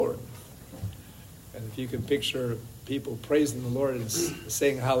if you can picture people praising the Lord and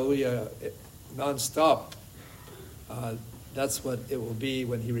saying hallelujah nonstop, that's what it will be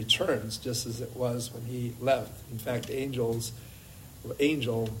when he returns, just as it was when he left. In fact, angel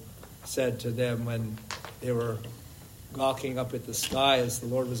said to them when they were gawking up at the sky as the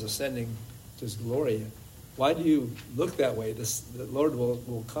Lord was ascending to his glory, why do you look that way? The Lord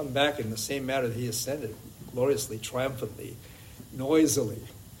will come back in the same manner that he ascended, gloriously, triumphantly, noisily.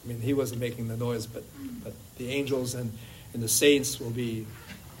 I mean, he wasn't making the noise, but the angels and the saints will be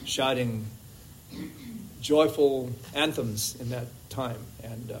shouting joyful anthems in that time.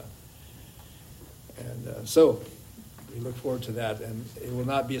 And so we look forward to that, and it will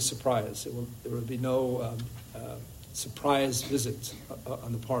not be a surprise. There will be no surprise visit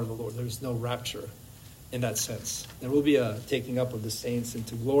on the part of the Lord. There's no rapture in that sense. There will be a taking up of the saints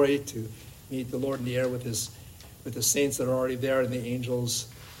into glory to meet the Lord in the air with the saints that are already there and the angels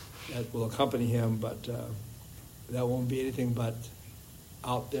that will accompany him, but that won't be anything but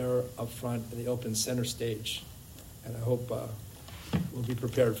out there up front in the open center stage. And I hope we'll be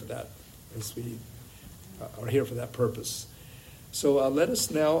prepared for that as we are here for that purpose. So let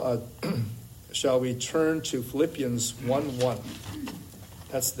us now, shall we turn to Philippians 1:1.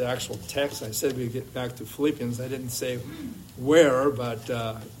 That's the actual text. I said we'd get back to Philippians. I didn't say where, but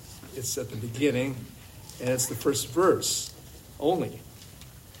it's at the beginning, and it's the first verse only,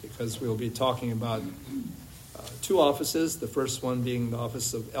 because we'll be talking about two offices, the first one being the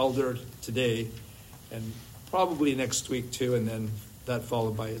office of elder today, and probably next week too, and then that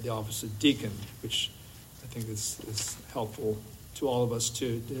followed by the office of deacon, which I think is helpful to all of us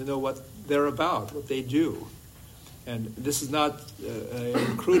to know what they're about, what they do. And this is not a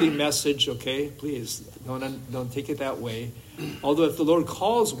recruiting message, okay? Please, don't take it that way. Although if the Lord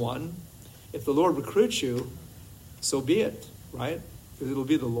calls one, if the Lord recruits you, so be it, right? Because it'll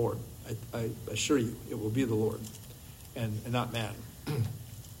be the Lord. I assure you, it will be the Lord and not man.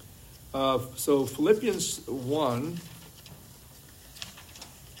 So Philippians 1,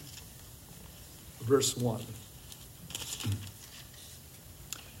 verse 1.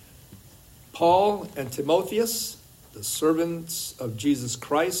 Paul and Timotheus, the servants of Jesus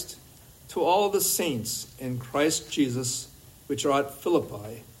Christ, to all the saints in Christ Jesus, which are at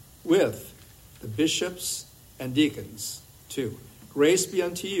Philippi, with the bishops and deacons, too. Grace be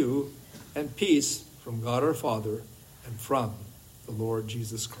unto you, and peace from God our Father, and from the Lord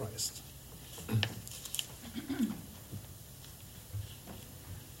Jesus Christ.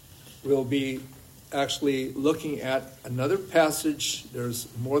 We'll be actually looking at another passage. There's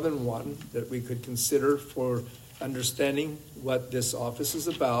more than one that we could consider for understanding what this office is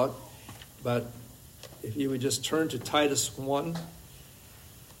about. But if you would just turn to Titus 1,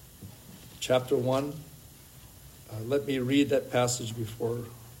 chapter 1. Let me read that passage before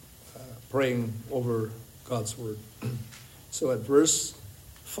praying over God's word. So at verse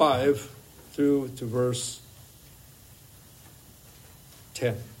 5 through to verse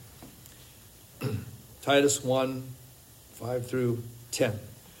 10. Titus 1, 5 through 10.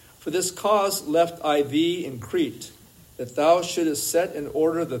 For this cause left I thee in Crete, that thou shouldest set in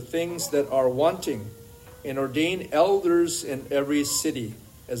order the things that are wanting, and ordain elders in every city,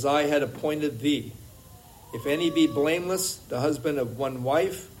 as I had appointed thee. If any be blameless, the husband of one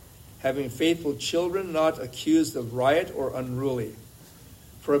wife, having faithful children, not accused of riot or unruly.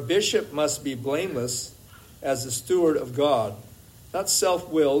 For a bishop must be blameless as the steward of God, not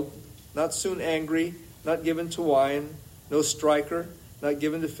self-willed, not soon angry, not given to wine, no striker, not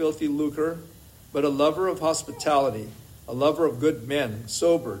given to filthy lucre, but a lover of hospitality, a lover of good men,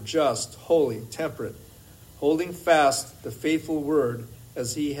 sober, just, holy, temperate, holding fast the faithful word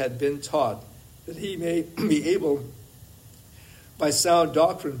as he had been taught, that he may be able by sound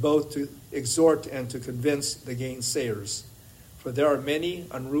doctrine both to exhort and to convince the gainsayers. For there are many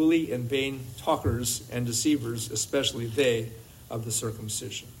unruly and vain talkers and deceivers, especially they of the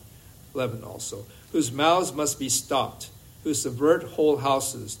circumcision. 11 also, whose mouths must be stopped, who subvert whole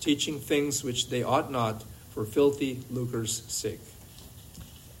houses, teaching things which they ought not, for filthy lucre's sake.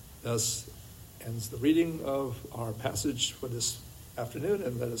 Thus ends the reading of our passage for this afternoon,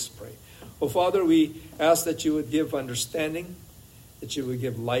 and let us pray. Oh, Father, we ask that you would give understanding, that you would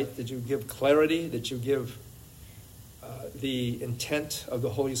give light, that you would give clarity, that you give the intent of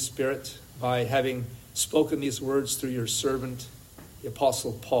the Holy Spirit by having spoken these words through your servant, the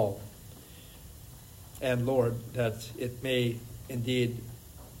Apostle Paul. And Lord, that it may indeed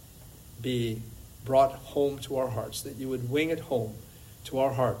be brought home to our hearts, that you would wing it home to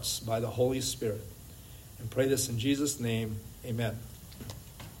our hearts by the Holy Spirit. And pray this in Jesus' name, amen.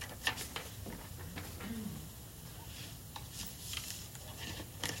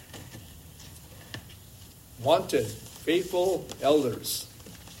 wanted faithful elders.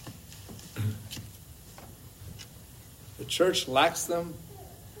 The church lacks them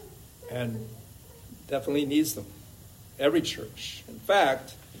and definitely needs them. Every church. In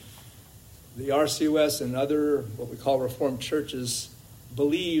fact, the RCOS and other what we call Reformed churches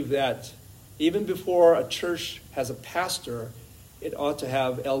believe that even before a church has a pastor, it ought to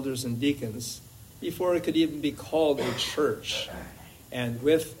have elders and deacons before it could even be called a church. And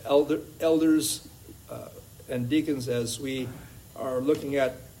with elders and deacons, as we are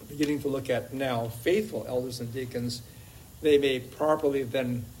beginning to look at now, faithful elders and deacons, they may properly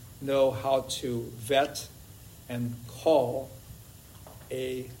then know how to vet and call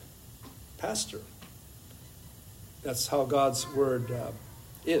a pastor. That's how God's word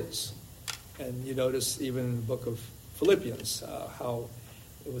is. And you notice even in the book of Philippians how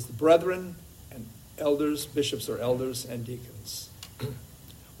it was the brethren and elders, bishops or elders, and deacons.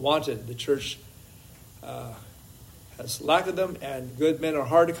 Wanted. The church has lack of them, and good men are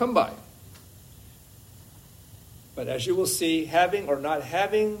hard to come by. But as you will see, having or not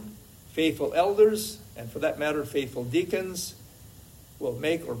having faithful elders, and for that matter, faithful deacons, will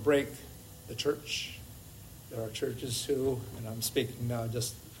make or break the church. There are churches who, and I'm speaking now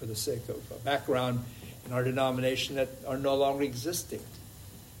just for the sake of background in our denomination, that are no longer existing.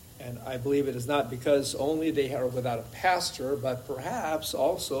 And I believe it is not because only they are without a pastor, but perhaps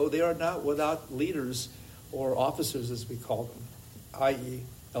also they are not without leaders or officers, as we call them, i.e.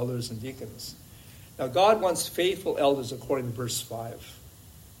 elders and deacons. Now, God wants faithful elders according to verse 5.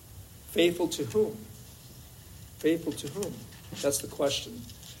 Faithful to whom? Faithful to whom? That's the question.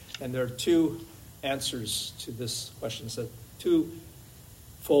 And there are two answers to this question. It's a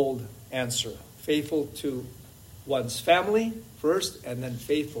two-fold answer. Faithful to one's family first, and then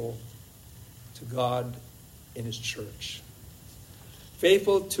faithful to God in his church.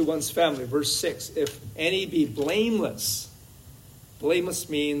 Faithful to one's family. Verse 6, if any be blameless. Blameless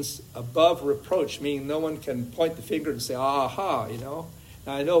means above reproach, meaning no one can point the finger and say, aha, Now,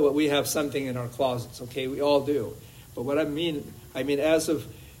 I know that we have something in our closets, okay? We all do. But what I mean as of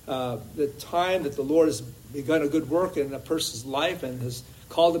the time that the Lord has begun a good work in a person's life and has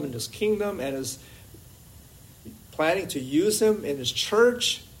called him into his kingdom and is planning to use him in his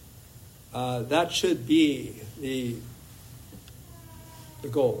church, that should be the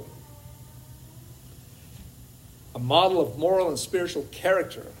goal. A model of moral and spiritual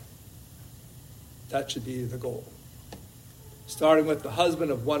character. That should be the goal. Starting with the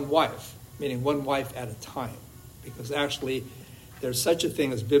husband of one wife, meaning one wife at a time. Because actually, there's such a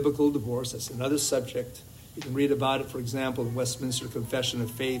thing as biblical divorce. That's another subject. You can read about it, for example, in Westminster Confession of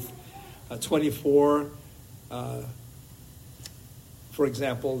Faith 24, for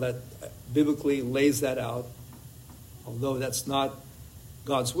example, that biblically lays that out, although that's not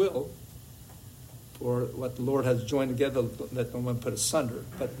God's will. For what the Lord has joined together, let no one put asunder.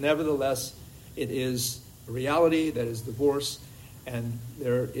 But nevertheless, it is a reality that is divorce, and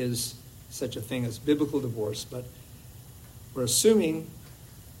there is such a thing as biblical divorce. But we're assuming,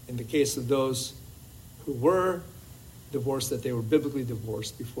 in the case of those who were divorced, that they were biblically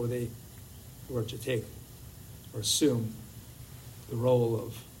divorced before they were to take or assume the role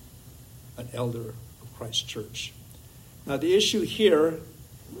of an elder of Christ's church. Now, the issue here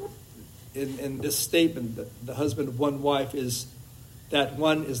in this statement, that the husband of one wife, is that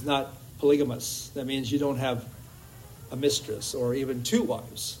one is not polygamous. That means you don't have a mistress or even two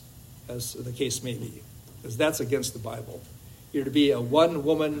wives, as the case may be, because that's against the Bible. You're to be a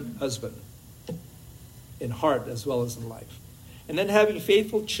one-woman husband in heart as well as in life. And then having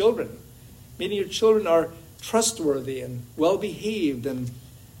faithful children, meaning your children are trustworthy and well-behaved and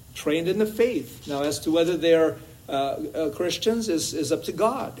trained in the faith. Now, as to whether they're Christians is up to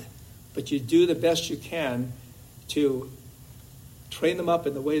God. But you do the best you can to train them up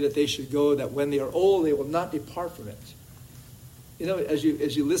in the way that they should go, that when they are old, they will not depart from it. As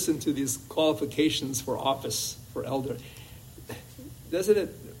you listen to these qualifications for office, for elder, doesn't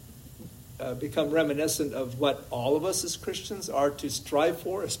it become reminiscent of what all of us as Christians are to strive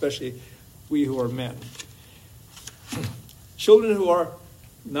for, especially we who are men? Children who are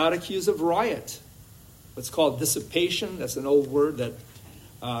not accused of riot. What's called dissipation, that's an old word that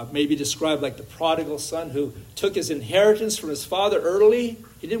may be described like the prodigal son who took his inheritance from his father early.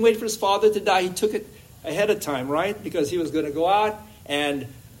 He didn't wait for his father to die. He took it ahead of time, right? Because he was going to go out and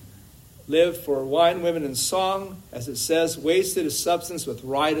live for wine, women, and song. As it says, wasted his substance with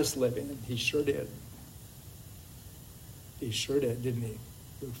riotous living. And he sure did. He sure did, didn't he?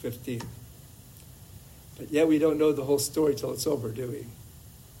 Luke 15. But yet we don't know the whole story till it's over, do we?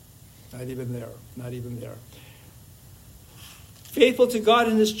 Not even there. Not even there. Faithful to God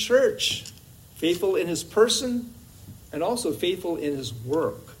in his church. Faithful in his person and also faithful in his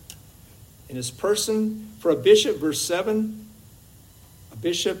work. In his person, for a bishop, verse 7, a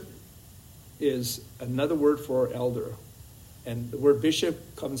bishop is another word for elder. And the word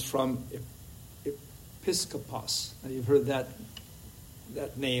bishop comes from episkopos. Now you've heard that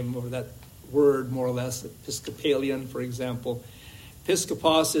name or that word more or less, Episcopalian, for example.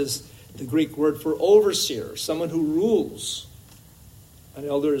 Episkopos is the Greek word for overseer, someone who rules. An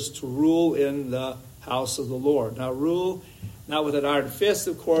elder is to rule in the house of the Lord. Now rule, not with an iron fist,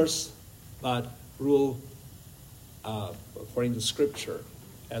 of course, but rule according to Scripture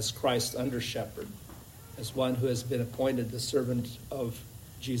as Christ's under-shepherd, as one who has been appointed the servant of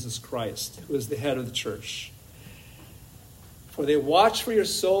Jesus Christ, who is the head of the church. For they watch for your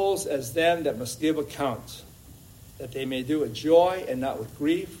souls as them that must give account, that they may do it with joy and not with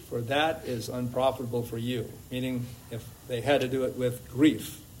grief, for that is unprofitable for you. Meaning, if they had to do it with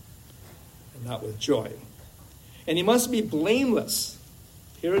grief and not with joy. And he must be blameless.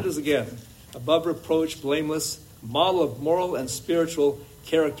 Here it is again. Above reproach, blameless, model of moral and spiritual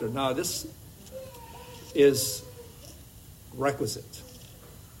character. Now, this is requisite.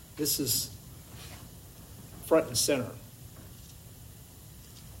 This is front and center.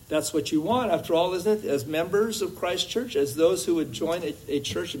 That's what you want, after all, isn't it? As members of Christ's church, as those who would join a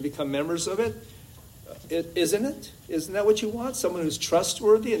church and become members of it, isn't it? Isn't that what you want? Someone who's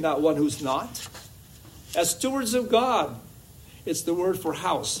trustworthy and not one who's not? As stewards of God, it's the word for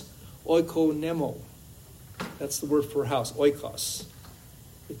house, oikonemo. That's the word for house, oikos.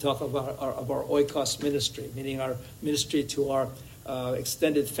 We talk about our oikos ministry, meaning our ministry to our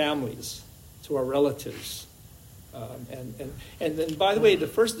extended families, to our relatives. And then, by the way, the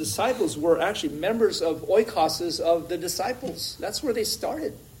first disciples were actually members of oikoses of the disciples. That's where they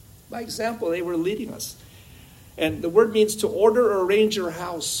started. By example, they were leading us. And the word means to order or arrange your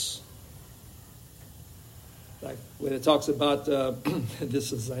house. Like when it talks about,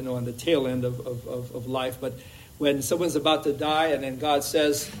 this is, I know, on the tail end of life, but when someone's about to die and then God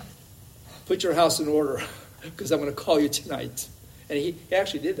says, put your house in order because I'm going to call you tonight. And he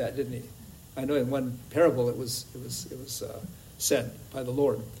actually did that, didn't he? I know in one parable it was said by the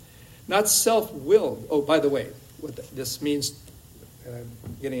Lord. Not self-willed. Oh, by the way, what this means, I'm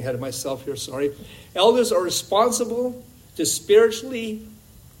getting ahead of myself here, sorry. Elders are responsible to spiritually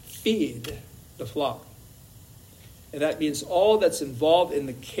feed the flock. And that means all that's involved in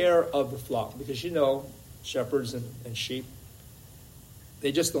the care of the flock. Because you know, shepherds and sheep,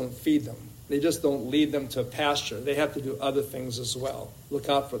 they just don't feed them. They just don't lead them to pasture. They have to do other things as well. Look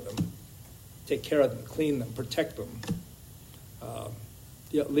out for them. Take care of them, clean them, protect them.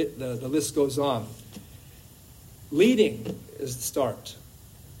 The list goes on. Leading is the start.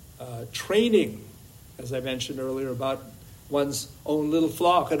 Training, as I mentioned earlier, about one's own little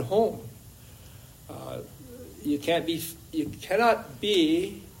flock at home. You cannot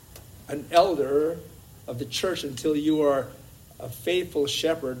be an elder of the church until you are a faithful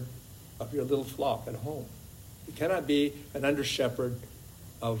shepherd of your little flock at home. You cannot be an under shepherd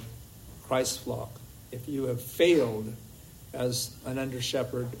of Christ's flock if you have failed as an under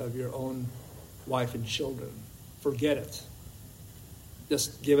shepherd of your own wife and children. Forget it.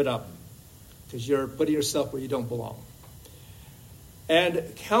 Just give it up, because you're putting yourself where you don't belong. And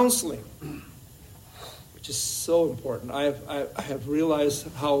counseling, which is so important. I have realized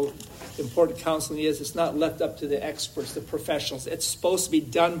how important counseling is. It's not left up to the experts, the professionals. It's supposed to be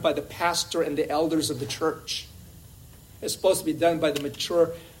done by the pastor and the elders of the church. It's supposed to be done by the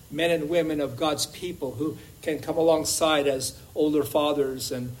mature men and women of God's people who can come alongside as older fathers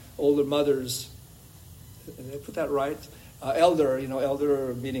and older mothers. Did I put that right?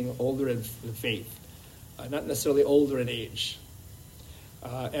 Elder meaning older in faith, not necessarily older in age.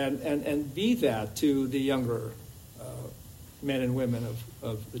 And be that to the younger men and women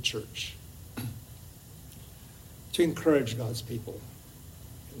of the church. To encourage God's people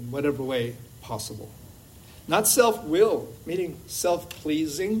in whatever way possible. Not self-will, meaning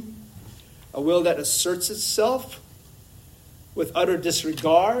self-pleasing, a will that asserts itself with utter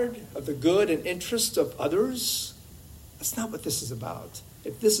disregard of the good and interest of others. That's not what this is about.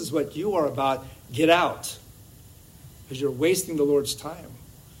 If this is what you are about, get out, because you're wasting the Lord's time.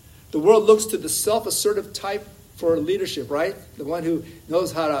 The world looks to the self-assertive type for leadership, right? The one who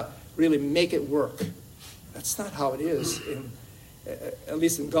knows how to really make it work. That's not how it is, at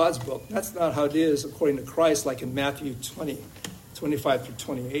least in God's book. That's not how it is according to Christ, like in Matthew 20, 25 through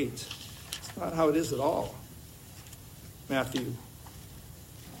 28. It's not how it is at all. Matthew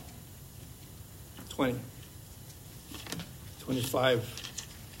 20, 25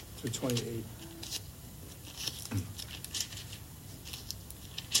 through 28.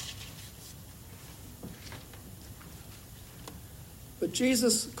 But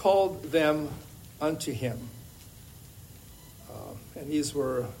Jesus called them unto him. And these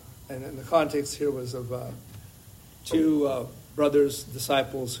were, and in the context here was of two brothers,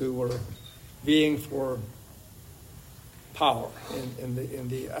 disciples who were vying for power in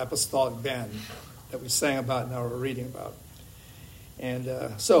the apostolic band that we sang about and now we're reading about.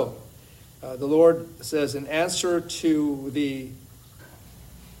 And so the Lord says, in answer to the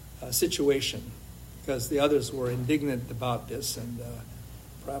situation, because the others were indignant about this and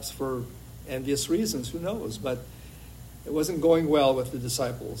perhaps for envious reasons, who knows, but it wasn't going well with the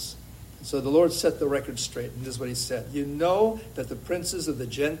disciples. So the Lord set the record straight, and this is what he said. You know that the princes of the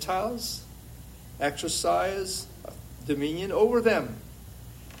Gentiles exercise dominion over them,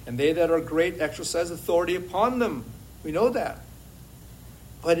 and they that are great exercise authority upon them. We know that.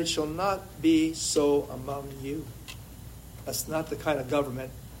 But it shall not be so among you. That's not the kind of government.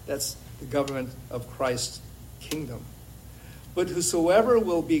 That's the government of Christ's kingdom. But whosoever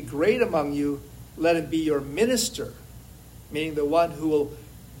will be great among you, let him be your minister, meaning the one who will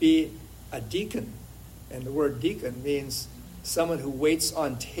be a deacon. And the word deacon means someone who waits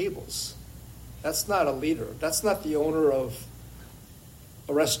on tables. That's not a leader. That's not the owner of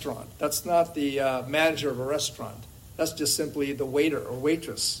a restaurant. That's not the manager of a restaurant. That's just simply the waiter or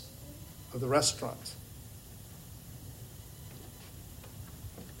waitress of the restaurant.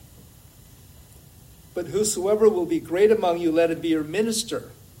 But whosoever will be great among you, let him be your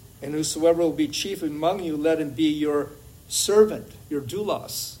minister. And whosoever will be chief among you, let him be your servant, your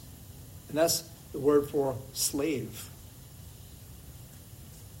doulos. And that's the word for slave.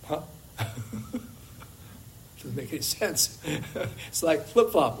 Huh? Doesn't make any sense. It's like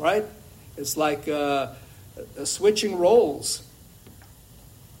flip-flop, right? It's like switching roles.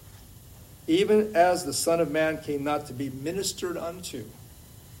 Even as the Son of Man came not to be ministered unto,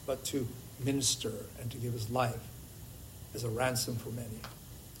 but to minister and to give his life as a ransom for many.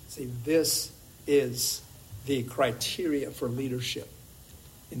 See, this is the criteria for leadership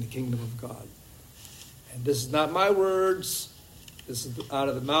in the kingdom of God. And this is not my words. This is out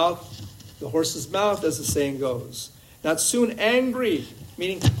of the horse's mouth, as the saying goes. Not soon angry,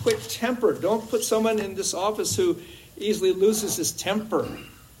 meaning quick-tempered. Don't put someone in this office who easily loses his temper.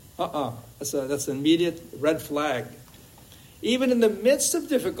 That's an immediate red flag. Even in the midst of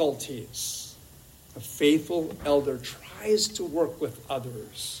difficulties, a faithful elder tries to work with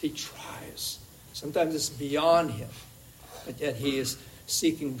others. He tries. Sometimes it's beyond him. But yet he is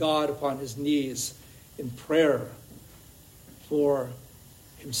seeking God upon his knees in prayer for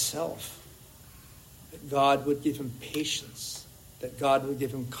himself. That God would give him patience. That God would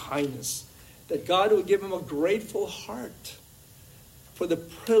give him kindness. That God would give him a grateful heart for the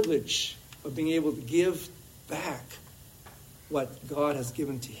privilege of being able to give back what God has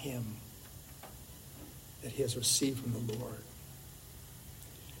given to him, that he has received from the Lord.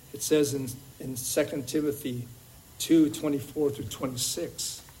 It says in 2 Timothy 2:24 through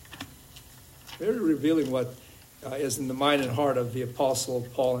 26, very revealing what is in the mind and heart of the Apostle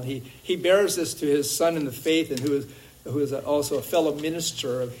Paul. And he bears this to his son in the faith, and who is also a fellow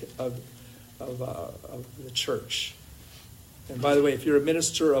minister of the church. And by the way, if you're a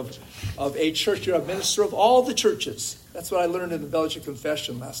minister of a church, you're a minister of all the churches. That's what I learned in the Belgian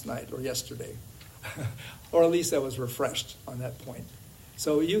Confession last night or yesterday. Or at least I was refreshed on that point.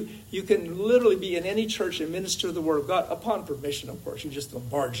 So you can literally be in any church and minister the word of God, upon permission, of course. You just don't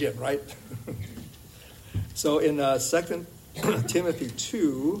barge in, right? So in 2 Timothy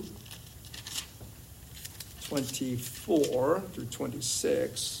 2:24 through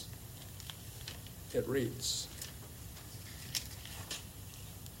 26, it reads,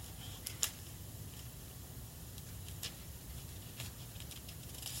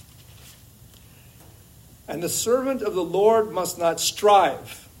 and the servant of the Lord must not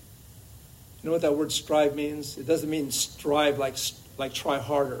strive. You know what that word strive means? It doesn't mean strive like try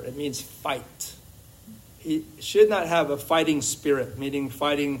harder. It means fight. He should not have a fighting spirit, meaning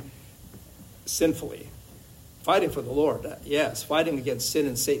fighting sinfully. Fighting for the Lord, yes. Fighting against sin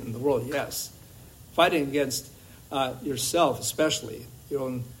and Satan in the world, yes. Fighting against yourself, especially, your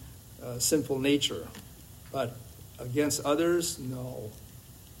own sinful nature. But against others, no.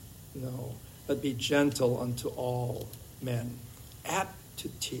 But be gentle unto all men, apt to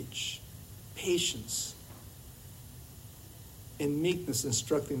teach, patience, in meekness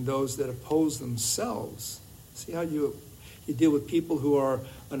instructing those that oppose themselves. See how you deal with people who are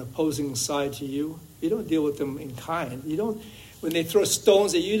an opposing side to you? You don't deal with them in kind. When they throw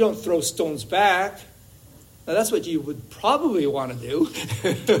stones at you, you don't throw stones back. Now that's what you would probably want to do.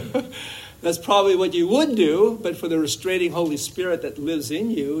 That's probably what you would do, but for the restraining Holy Spirit that lives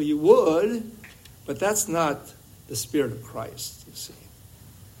in you, you would. But that's not the Spirit of Christ, you see.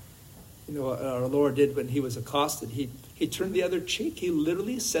 You know what our Lord did when he was accosted? He turned the other cheek. He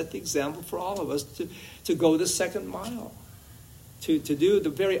literally set the example for all of us to go the second mile, to do the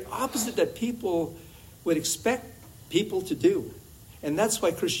very opposite that people would expect people to do. And that's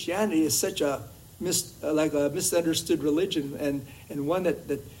why Christianity is such a misunderstood religion, and one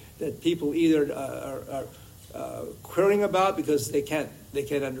that people either are querying about because they can't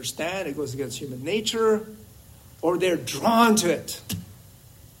understand. It goes against human nature, or they're drawn to it.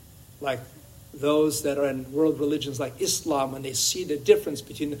 Like those that are in world religions like Islam, when they see the difference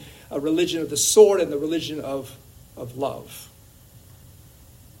between a religion of the sword and the religion of love.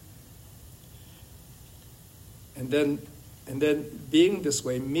 And then being this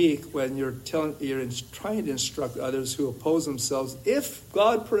way, meek, when you're trying to instruct others who oppose themselves, if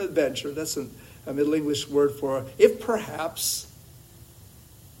God peradventure, that's a Middle English word for if perhaps,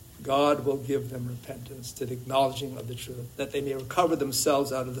 God will give them repentance to the acknowledging of the truth, that they may recover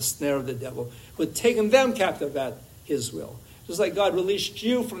themselves out of the snare of the devil, who had taken them captive at his will. Just like God released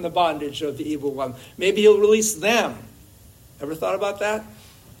you from the bondage of the evil one, maybe he'll release them. Ever thought about that?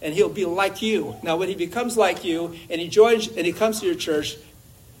 And he'll be like you. Now, when he becomes like you, and he joins, and he comes to your church,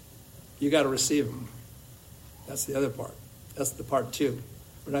 you got to receive him. That's the other part. That's the part two.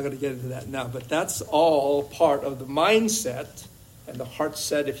 We're not going to get into that now, but that's all part of the mindset and the heart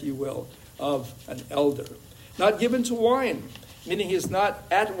set, if you will, of an elder. Not given to wine, meaning he is not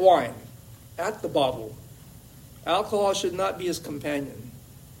at wine, at the bottle. Alcohol should not be his companion.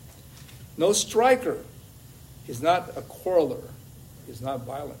 No striker. He's not a quarreler. He's not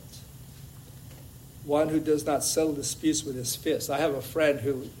violent. One who does not settle disputes with his fist. I have a friend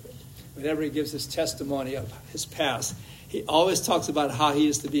who, whenever he gives his testimony of his past, he always talks about how he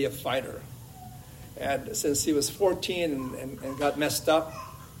used to be a fighter. And since he was 14 and got messed up,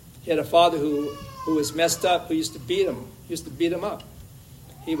 he had a father who was messed up, who used to beat him. He used to beat him up.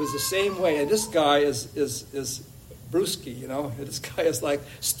 He was the same way. And this guy is Brewski, you know. This guy is like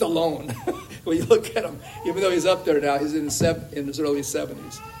Stallone. When you look at him, even though he's up there now, he's in his early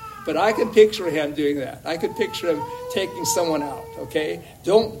 70s. But I can picture him doing that. I could picture him taking someone out, okay?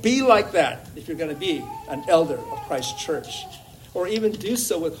 Don't be like that if you're going to be an elder of Christ's church. Or even do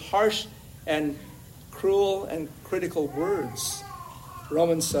so with harsh and cruel and critical words.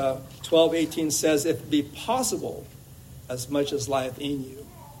 Romans 12:18 says, if it be possible, as much as lieth in you,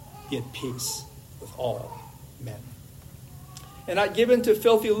 be at peace with all men. And not given to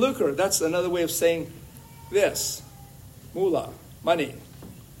filthy lucre. That's another way of saying this. Moolah, money.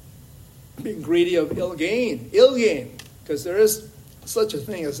 Being greedy of ill gain. Because there is such a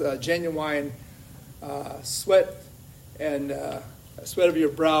thing as a genuine sweat and sweat of your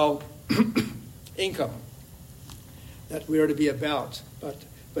brow income that we are to be about.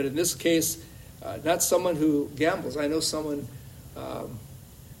 But in this case, not someone who gambles. I know someone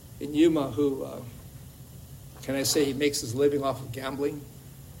in Yuma who, can I say, he makes his living off of gambling,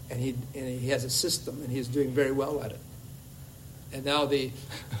 and he has a system, and he's doing very well at it. And now he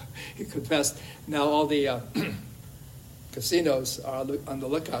confessed, now all the casinos are on the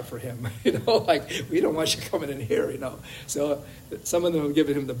lookout for him. You know, like, we don't want you coming in here, you know. So some of them have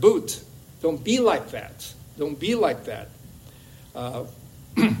given him the boot. Don't be like that. Don't be like that.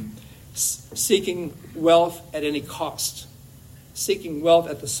 Seeking wealth at any cost. Seeking wealth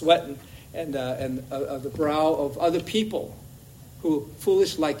at the sweat and the brow of other people who,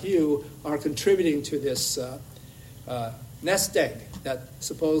 foolish like you, are contributing to this nest egg that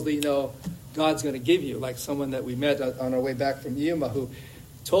supposedly, you know, God's going to give you. Like someone that we met on our way back from Yuma who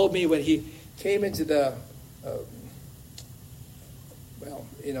told me when he came into the, well,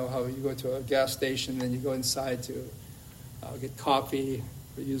 you know how you go to a gas station and you go inside to get coffee,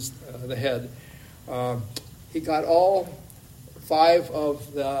 or use the head. He got all 5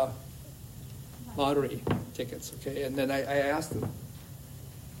 of the lottery tickets, okay? And then I asked him,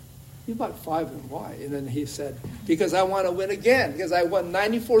 you bought 5 of them, why? And then he said, because I want to win again, because I won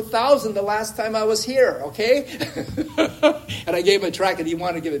 $94,000 the last time I was here, okay? And I gave him a track, and he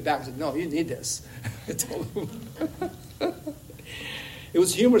wanted to give it back. I said, no, you need this. I told him. It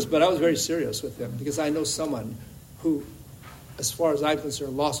was humorous, but I was very serious with him, because I know someone who, as far as I'm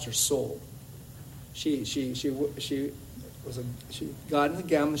concerned, lost her soul. She got into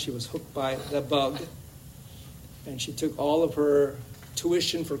gambling. She was hooked by the bug, and she took all of her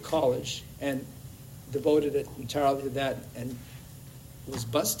tuition for college and devoted it entirely to that, and was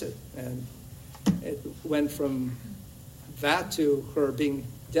busted. And it went from that to her being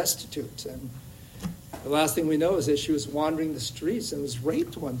destitute. And the last thing we know is that she was wandering the streets and was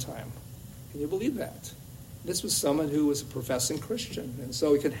raped one time. Can you believe that? This was someone who was a professing Christian, and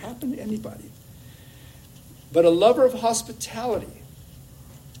so it could happen to anybody. but a lover of hospitality.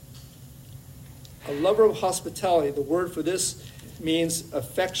 A lover of hospitality. The word for this means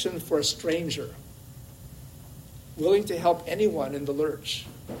affection for a stranger. Willing to help anyone in the lurch.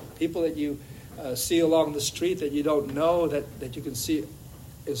 People that you see along the street that you don't know, that you can see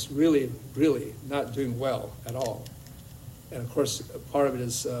is really, really not doing well at all. And of course, part of it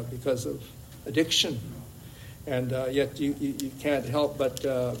is because of addiction. And yet you can't help but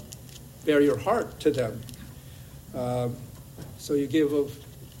bare your heart to them. So you give of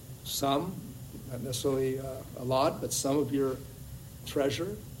some, not necessarily a lot, but some of your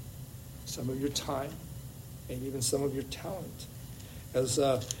treasure, some of your time, and even some of your talent. As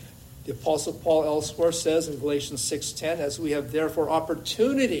the Apostle Paul elsewhere says in Galatians 6:10, as we have therefore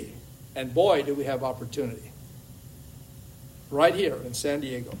opportunity, and boy, do we have opportunity, right here in San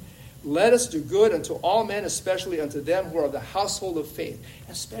Diego. Let us do good unto all men, especially unto them who are of the household of faith,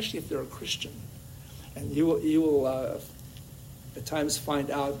 especially if they're a Christian. And you will at times find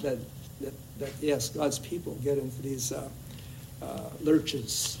out that yes, God's people get into these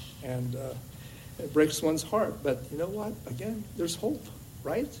lurches, and it breaks one's heart. But you know what? Again, there's hope,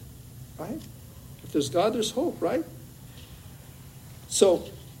 right? Right? If there's God, there's hope, right? So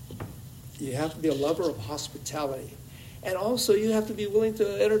you have to be a lover of hospitality. And also, you have to be willing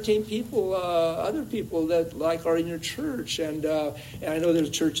to entertain people, other people that are in your church. And I know there's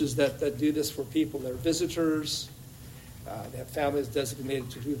churches that do this for people that are visitors. They have families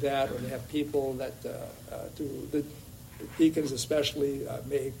designated to do that, or they have people that do. The deacons especially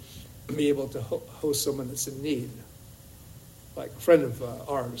may be able to host someone that's in need, like a friend of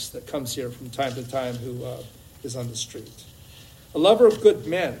ours that comes here from time to time who is on the street. A lover of good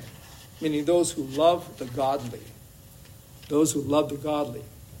men, meaning those who love the godly. Those who love the godly.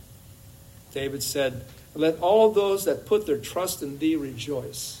 David said, let all those that put their trust in thee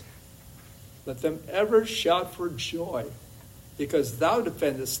rejoice. Let them ever shout for joy, because thou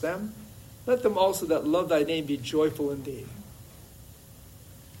defendest them. Let them also that love thy name be joyful in thee.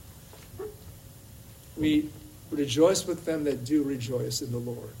 We rejoice with them that do rejoice in the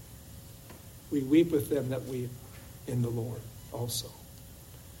Lord. We weep with them that weep in the Lord also.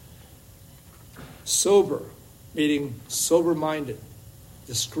 Sober, meaning sober-minded,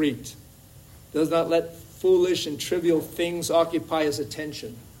 discreet, does not let foolish and trivial things occupy his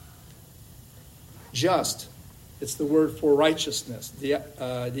attention. Just, it's the word for righteousness,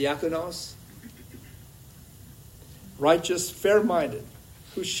 diakonos. Righteous, fair-minded,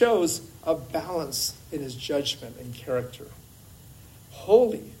 who shows a balance in his judgment and character.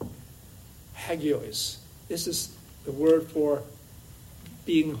 Holy, hagios. This is the word for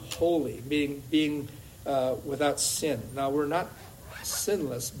being holy, being without sin. Now, we're not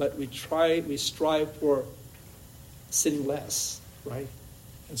sinless, but we strive for sinning less, right?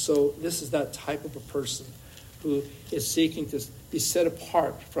 And so this is that type of a person who is seeking to be set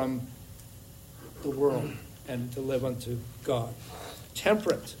apart from the world and to live unto God.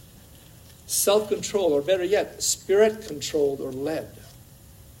 Temperate, self-control, or better yet, spirit-controlled or led.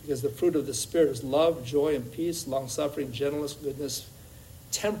 Because the fruit of the Spirit is love, joy, and peace, long-suffering, gentleness, goodness,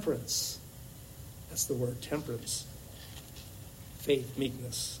 temperance. That's the word, temperance. Faith,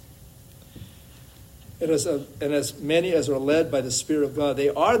 meekness. And as many as are led by the Spirit of God, they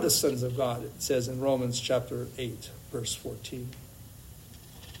are the sons of God, it says in Romans chapter 8, verse 14.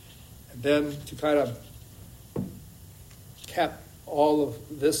 And then to kind of cap all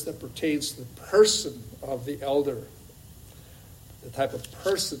of this that pertains to the person of the elder, the type of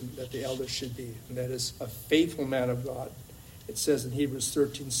person that the elder should be, and that is a faithful man of God. It says in Hebrews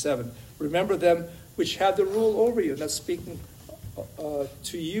 13:7, remember them which have the rule over you. And that's speaking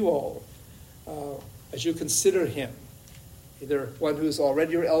to you all as you consider him, either one who is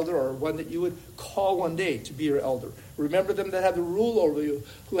already your elder or one that you would call one day to be your elder. Remember them that have the rule over you,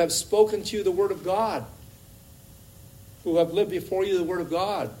 who have spoken to you the word of God, who have lived before you the word of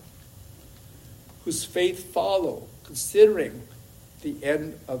God, whose faith follow, considering the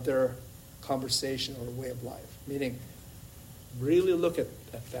end of their conversation or way of life. Meaning, really look at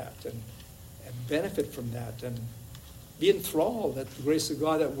that and benefit from that and be enthralled at the grace of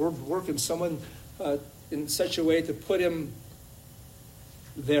God that we're working someone in such a way to put him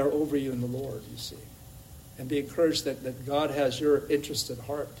there over you in the Lord, you see. And be encouraged that God has your interest at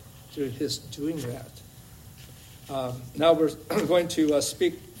heart through his doing that. Now we're going to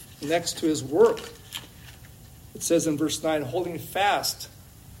speak next to his work. It says in verse 9, holding fast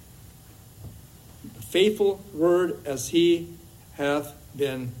the faithful word as he hath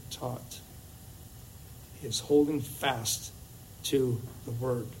been taught. He is holding fast to the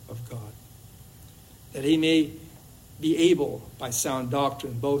word of God, that he may be able, by sound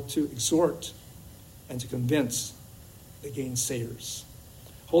doctrine, both to exhort and to convince the gainsayers.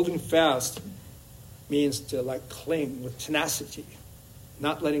 Holding fast means to cling with tenacity,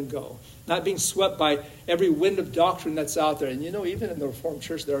 not letting go, not being swept by every wind of doctrine that's out there. And even in the Reformed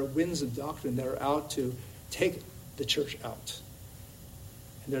Church, there are winds of doctrine that are out to take the church out.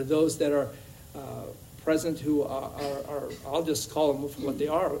 And there are those that are present who are, I'll just call them what they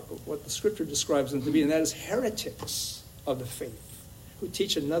are, what the Scripture describes them to be, and that is heretics of the faith, who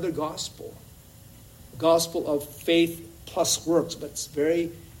teach another gospel, a gospel of faith plus works, but it's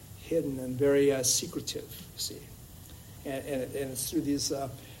very hidden and very secretive, you see. And it's through these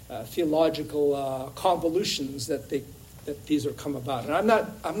theological convolutions that these are come about. And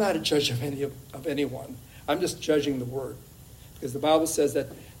I'm not a judge of anyone. I'm just judging the word, because the Bible says that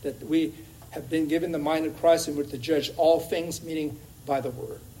we have been given the mind of Christ and we're to judge all things, meaning by the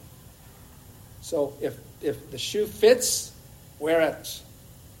word. So if the shoe fits, wear it,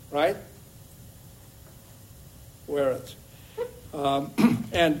 right? Wear it,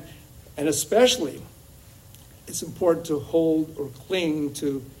 and especially, it's important to hold or cling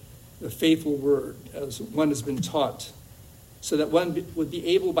to the faithful word as one has been taught, so that one would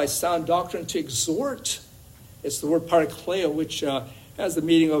be able by sound doctrine to exhort. It's the word parakleo, which has the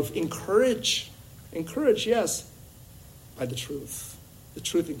meaning of encourage. Encourage, yes, by the truth. The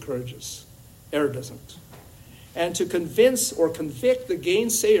truth encourages. Error doesn't. And to convince or convict the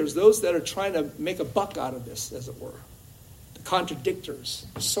gainsayers, those that are trying to make a buck out of this, as it were. The contradictors.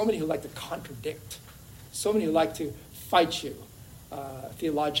 There's so many who like to contradict. So many who like to fight you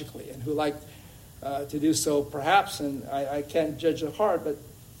theologically, and who like to do so perhaps, and I can't judge the heart, but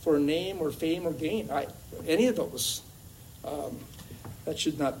for name or fame or gain. Any of those. That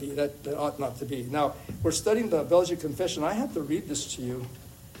should not be, that ought not to be. Now, we're studying the Belgic Confession. I have to read this to you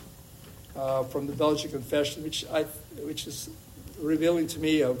from the Belgic Confession, which is revealing to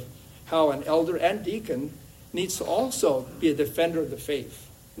me of how an elder and deacon needs to also be a defender of the faith,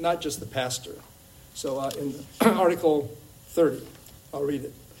 not just the pastor. So in Article 30, I'll read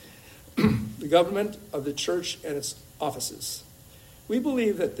it. The government of the church and its offices. We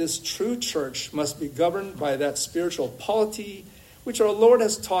believe that this true church must be governed by that spiritual polity which our Lord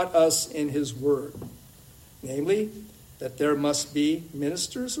has taught us in his word. Namely, that there must be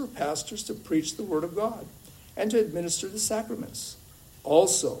ministers or pastors to preach the word of God and to administer the sacraments.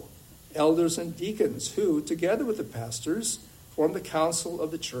 Also, elders and deacons who, together with the pastors, form the council of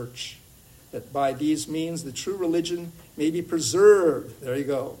the church, that by these means the true religion may be preserved. There you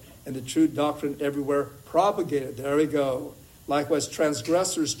go. And the true doctrine everywhere propagated. There we go. Likewise,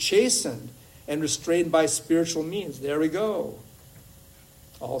 transgressors chastened and restrained by spiritual means. There we go.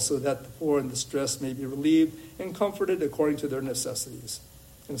 Also, that the poor in distress may be relieved and comforted according to their necessities,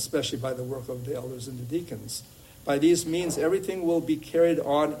 and especially by the work of the elders and the deacons. By these means, everything will be carried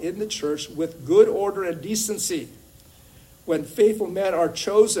on in the church with good order and decency. When faithful men are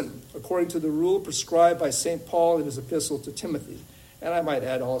chosen, according to the rule prescribed by St. Paul in his epistle to Timothy, and I might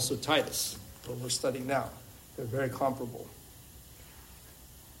add also Titus, what we're studying now. They're very comparable.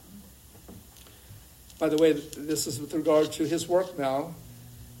 By the way, this is with regard to his work now.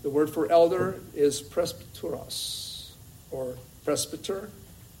 The word for elder is presbyteros, or presbyter.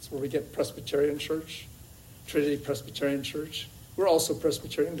 That's where we get Presbyterian Church, Trinity Presbyterian Church. We're also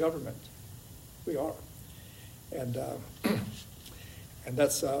Presbyterian government. We are. And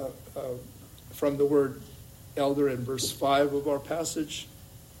that's from the word elder in verse 5 of our passage.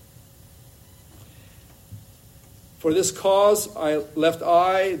 For this cause I left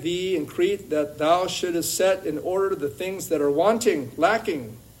thee in Crete, that thou shouldest set in order the things that are wanting,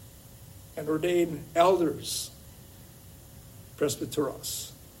 lacking, and ordain elders,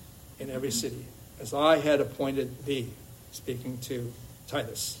 presbyteros, in every city, as I had appointed thee, speaking to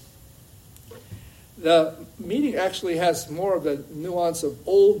Titus. The meaning actually has more of the nuance of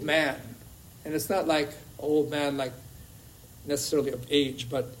old man, and it's not like old man like necessarily of age,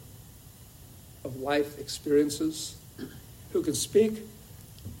 but of life experiences, who can speak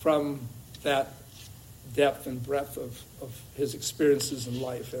from that depth and breadth of his experiences in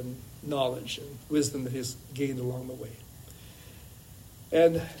life and knowledge and wisdom that he's gained along the way.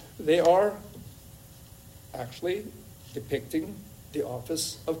 And they are actually depicting the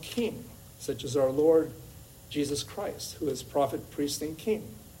office of king, such as our Lord Jesus Christ, who is prophet, priest, and king.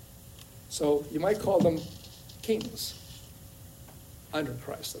 So you might call them kings, under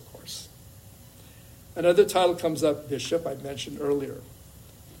Christ, of course. Another title comes up, bishop, I mentioned earlier,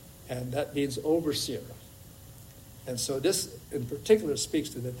 and that means overseer. And so this in particular speaks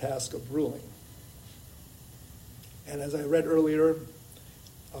to the task of ruling. And as I read earlier,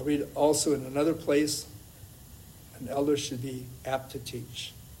 I'll read also in another place, an elder should be apt to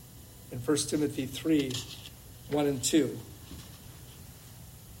teach. in 1 Timothy 3, 1 and 2.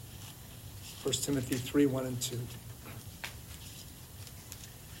 1 Timothy 3, 1 and 2.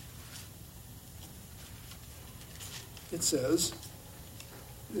 It says,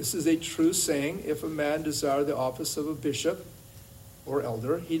 this is a true saying, if a man desire the office of a bishop or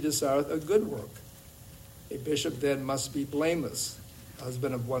elder, he desireth a good work. A bishop then must be blameless,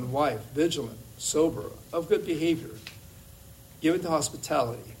 husband of one wife, vigilant, sober, of good behavior, given to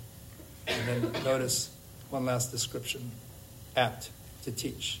hospitality. And then notice one last description, apt to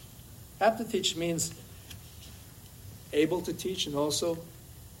teach. Apt to teach means able to teach and also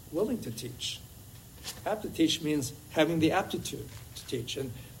willing to teach. Apt to teach means having the aptitude to teach.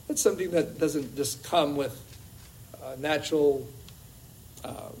 And that's something that doesn't just come with natural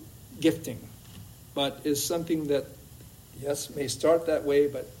gifting, but is something that, yes, may start that way,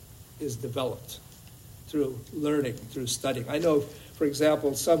 but is developed through learning, through studying. I know, for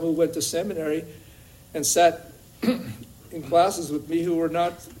example, some who went to seminary and sat in classes with me who were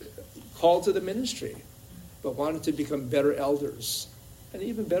not called to the ministry, but wanted to become better elders and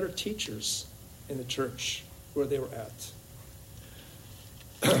even better teachers in the church where they were at.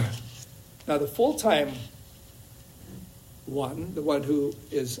 Now, the full-time one, the one who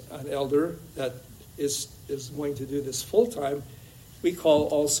is an elder that is going to do this full-time, we call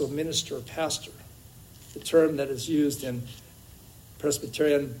also minister or pastor. The term that is used in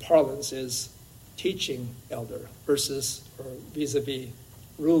Presbyterian parlance is teaching elder versus or vis-a-vis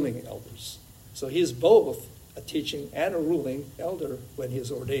ruling elders. So he is both a teaching and a ruling elder when he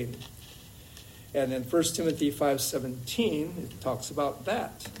is ordained. And in 1 Timothy 5:17, it talks about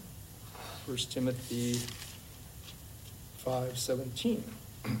that. 1 Timothy 5:17.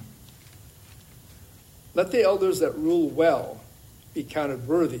 Let the elders that rule well be counted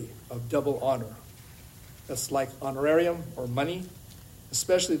worthy of double honor. That's like honorarium or money,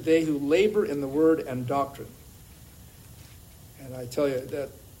 especially they who labor in the word and doctrine. And I tell you that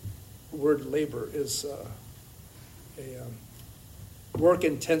word labor is a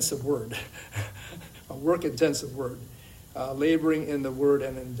work-intensive word. A work-intensive word. Laboring in the word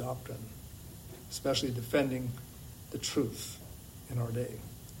and in doctrine, especially defending the truth in our day.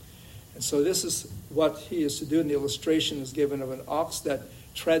 And so this is what he is to do. And the illustration is given of an ox that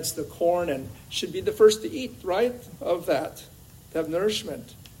treads the corn and should be the first to eat, right, of that, to have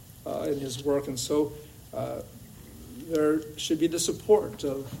nourishment in his work. And so there should be the support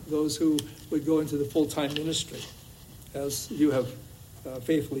of those who would go into the full-time ministry, as you have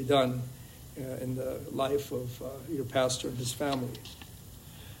faithfully done in the life of your pastor and his family.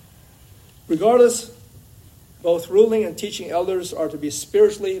 Regardless, both ruling and teaching elders are to be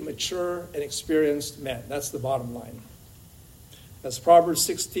spiritually mature and experienced men. That's the bottom line. As Proverbs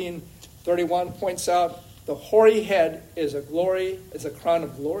 16:31 points out, the hoary head is a crown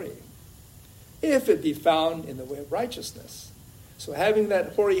of glory, if it be found in the way of righteousness. So having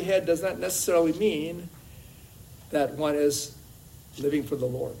that hoary head does not necessarily mean that one is living for the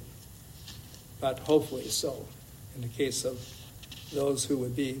Lord, but hopefully so in the case of those who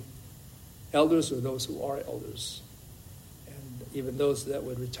would be elders or those who are elders, and even those that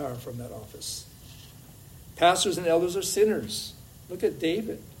would retire from that office. Pastors and elders are sinners. Look at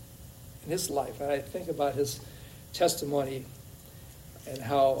David in his life. And I think about his testimony and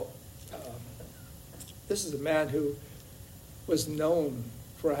how this is a man who was known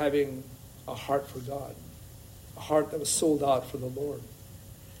for having a heart for God, a heart that was sold out for the Lord,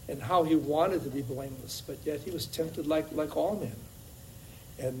 and how he wanted to be blameless, but yet he was tempted like all men.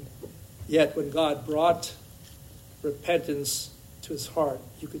 And yet when God brought repentance to his heart,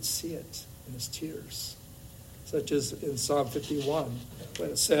 you could see it in his tears. Such as in Psalm 51,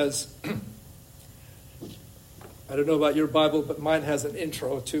 when it says, I don't know about your Bible, but mine has an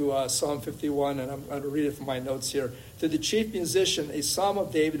intro to Psalm 51, and I'm going to read it from my notes here. To the chief musician, a psalm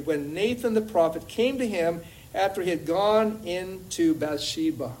of David, when Nathan the prophet came to him after he had gone into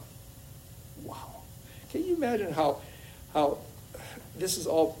Bathsheba. Wow. Can you imagine how this is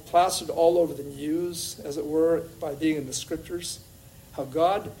all plastered all over the news, as it were, by being in the scriptures? How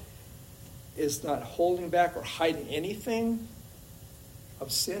God is not holding back or hiding anything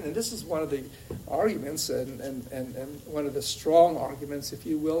of sin. And this is one of the arguments and one of the strong arguments, if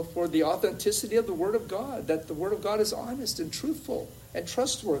you will, for the authenticity of the Word of God, that the Word of God is honest and truthful and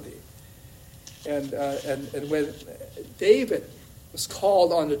trustworthy. And when David was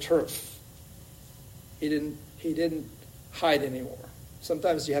called on the turf, he didn't hide anymore.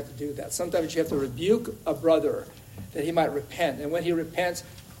 Sometimes you have to do that. Sometimes you have to rebuke a brother that he might repent. And when he repents,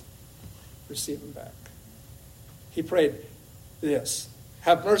 receive him back. He prayed this: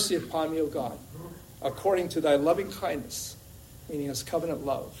 have mercy upon me, O God, according to thy loving kindness, meaning his covenant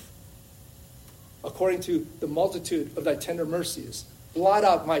love, according to the multitude of thy tender mercies. Blot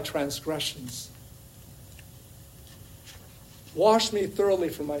out my transgressions. Wash me thoroughly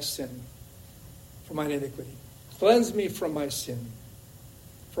from my sin, from mine iniquity. Cleanse me from my sin.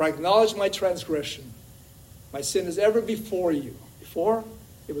 For I acknowledge my transgression. My sin is ever before you. Before,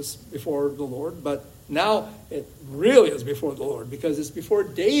 it was before the Lord, but now it really is before the Lord, because it's before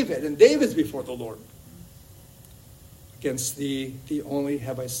David, and David's before the Lord. Against thee only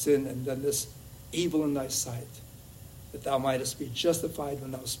have I sinned and done this evil in thy sight, that thou mightest be justified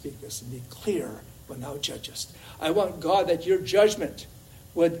when thou speakest, and be clear when thou judgest. I want, God, that your judgment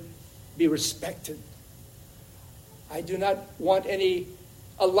would be respected. I do not want any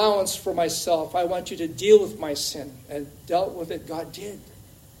allowance for myself. I want you to deal with my sin. And dealt with it, God did,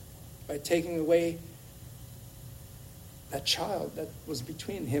 by taking away that child that was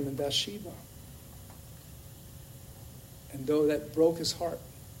between him and Bathsheba. And though that broke his heart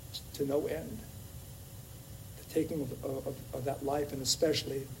to no end, the taking of that life, and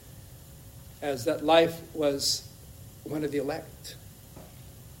especially as that life was one of the elect,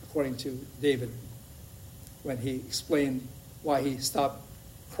 according to David, when he explained why he stopped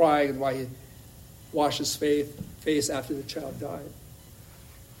crying and why he washed his face after the child died,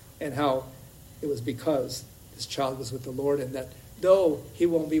 and how it was because this child was with the Lord, and that though he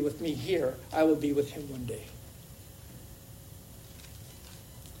won't be with me here, I will be with him one day.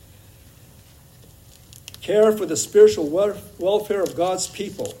 Care for the spiritual welfare of God's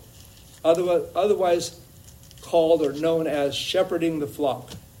people, otherwise called or known as shepherding the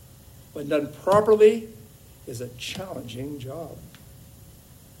flock, when done properly, is a challenging job.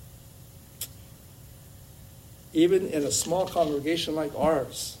 Even in a small congregation like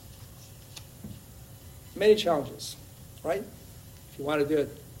ours, many challenges, right? If you want to do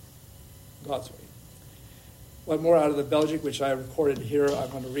it God's way. One more out of the Belgic, which I recorded here, I'm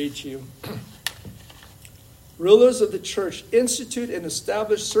going to read to you. Rulers of the church institute and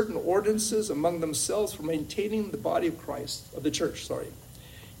establish certain ordinances among themselves for maintaining the body of Christ, of the church,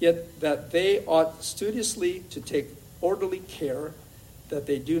 Yet that they ought studiously to take orderly care that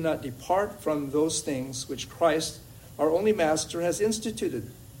they do not depart from those things which Christ, our only master, has instituted.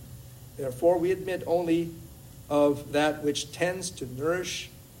 Therefore, we admit only of that which tends to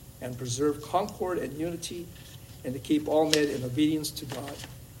nourish and preserve concord and unity, and to keep all men in obedience to God.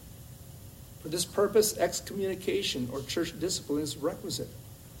 For this purpose, excommunication or church discipline is requisite,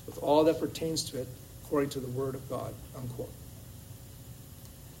 with all that pertains to it, according to the word of God. Unquote.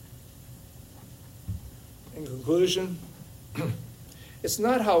 In conclusion, it's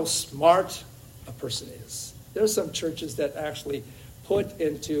not how smart a person is. There are some churches that actually put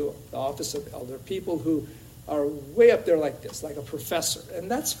into the office of elder people who are way up there like this, like a professor. And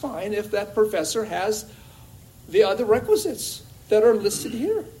that's fine if that professor has the other requisites that are listed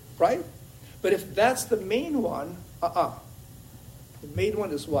here, right? But if that's the main one, The main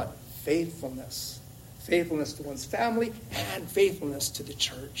one is what? Faithfulness. Faithfulness to one's family and faithfulness to the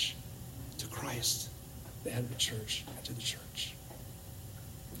church, to Christ, the head of the church, and to the church.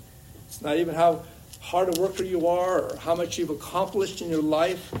 It's not even how hard a worker you are or how much you've accomplished in your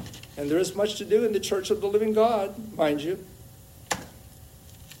life. And there is much to do in the church of the living God, mind you.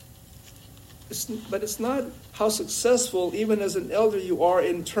 But it's not how successful, even as an elder, you are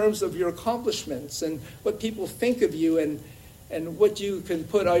in terms of your accomplishments and what people think of you and what you can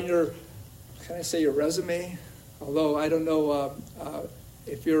put on your, can I say your resume? Although I don't know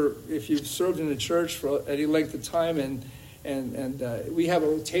if you've served in the church for any length of time, and we have a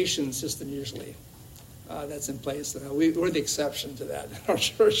rotation system usually. That's in place. We're the exception to that in our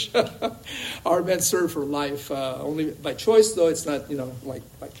church. Our men serve for life, only by choice, though. It's not,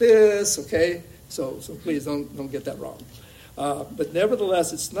 like this, okay? So please don't get that wrong. But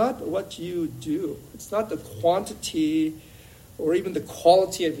nevertheless, it's not what you do. It's not the quantity or even the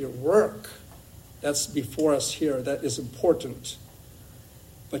quality of your work that's before us here that is important,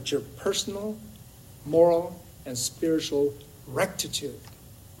 but your personal, moral, and spiritual rectitude.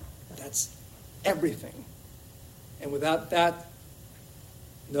 That's everything. And without that,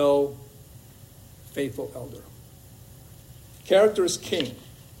 no faithful elder. Character is king.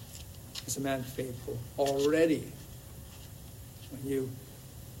 Is a man faithful already? When you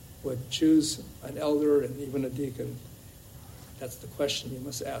would choose an elder and even a deacon, that's the question you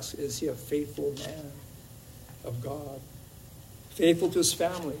must ask. Is he a faithful man of God? Faithful to his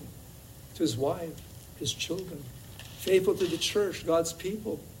family, to his wife, his children. Faithful to the church, God's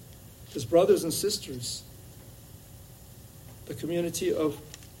people, his brothers and sisters, the community of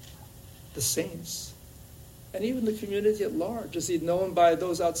the saints, and even the community at large. Is he known by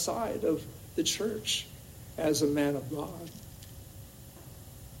those outside of the church as a man of God?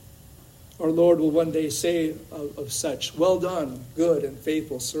 Our Lord will one day say of such, "Well done, good and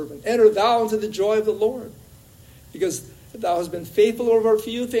faithful servant. Enter thou into the joy of the Lord. Because thou hast been faithful over a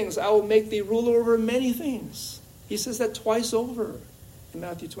few things, I will make thee ruler over many things." He says that twice over in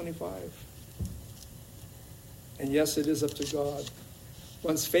Matthew 25. And yes, it is up to God.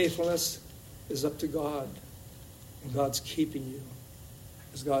 One's faithfulness is up to God. And God's keeping you.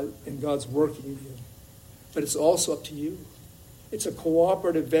 And God's working in you. But it's also up to you. It's a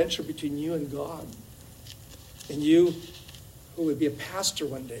cooperative venture between you and God. And you who would be a pastor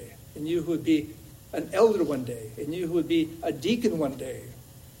one day. And you who would be an elder one day. And you who would be a deacon one day.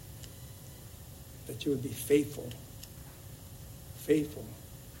 That you would be faithful. Faithful.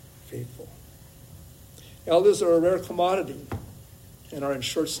 Faithful. Elders are a rare commodity and are in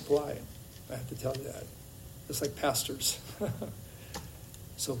short supply. I have to tell you that. Just like pastors.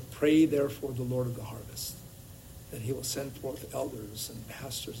 So pray therefore the Lord of the harvest, that he will send forth elders and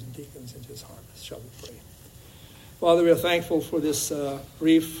pastors and deacons into his harvest. Shall we pray? Father, we are thankful for this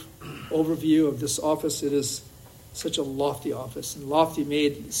brief overview of this office. It is such a lofty office, and lofty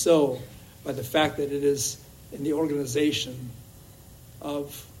made so by the fact that it is in the organization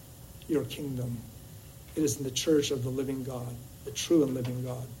of your kingdom. It is in the church of the living God, the true and living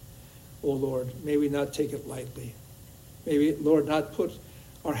God. O Lord, may we not take it lightly. May we, Lord, not put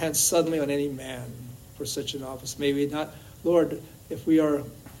our hands suddenly on any man for such an office. May we not, Lord, if we are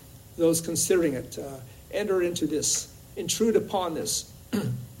those considering it, enter into this, intrude upon this.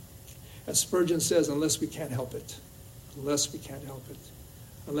 As Spurgeon says, unless we can't help it. Unless we can't help it.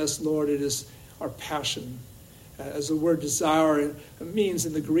 Unless, Lord, it is our passion. As the word desire means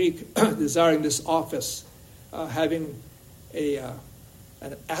in the Greek, desiring this office, having an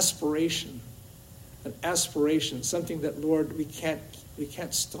aspiration, something that, Lord, we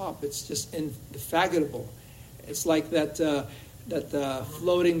can't stop. It's just indefatigable. It's like that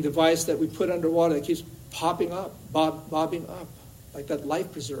floating device that we put underwater that keeps popping up, bobbing up, like that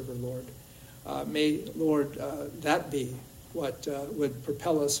life preserver, Lord. May, Lord, that be what would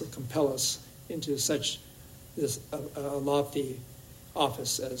propel us or compel us into such this lofty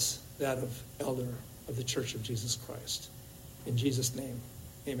office as that of elder of the Church of Jesus Christ. In Jesus' name,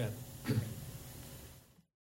 amen.